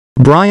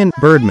Brian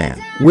 "Birdman"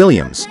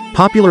 Williams,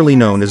 popularly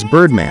known as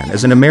Birdman,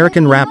 is an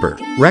American rapper,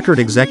 record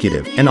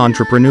executive, and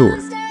entrepreneur.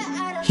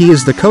 He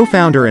is the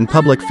co-founder and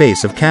public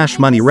face of Cash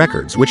Money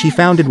Records, which he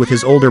founded with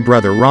his older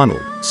brother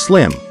Ronald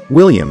 "Slim"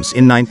 Williams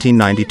in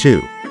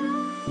 1992.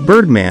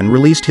 Birdman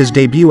released his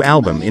debut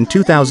album in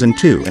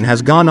 2002 and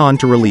has gone on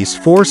to release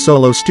 4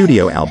 solo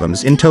studio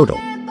albums in total.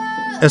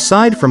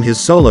 Aside from his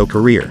solo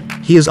career,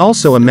 he is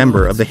also a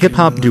member of the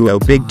hip-hop duo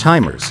Big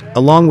Tymers,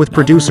 along with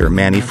producer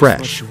Mannie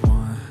Fresh.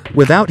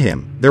 Without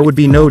him, there would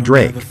be no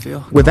Drake.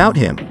 Without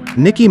him,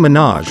 Nicki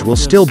Minaj will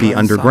still be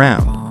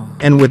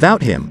underground. And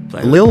without him,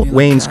 Lil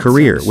Wayne's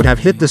career would have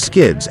hit the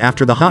skids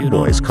after the Hot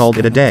Boys called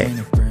it a day.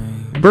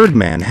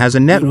 Birdman has a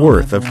net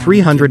worth of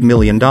 $300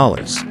 million.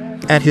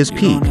 At his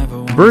peak,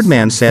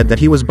 Birdman said that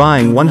he was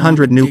buying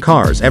 100 new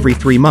cars every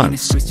 3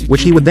 months,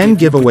 which he would then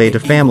give away to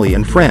family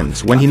and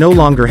friends when he no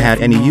longer had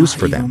any use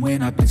for them.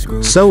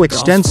 So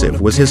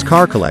extensive was his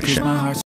car collection.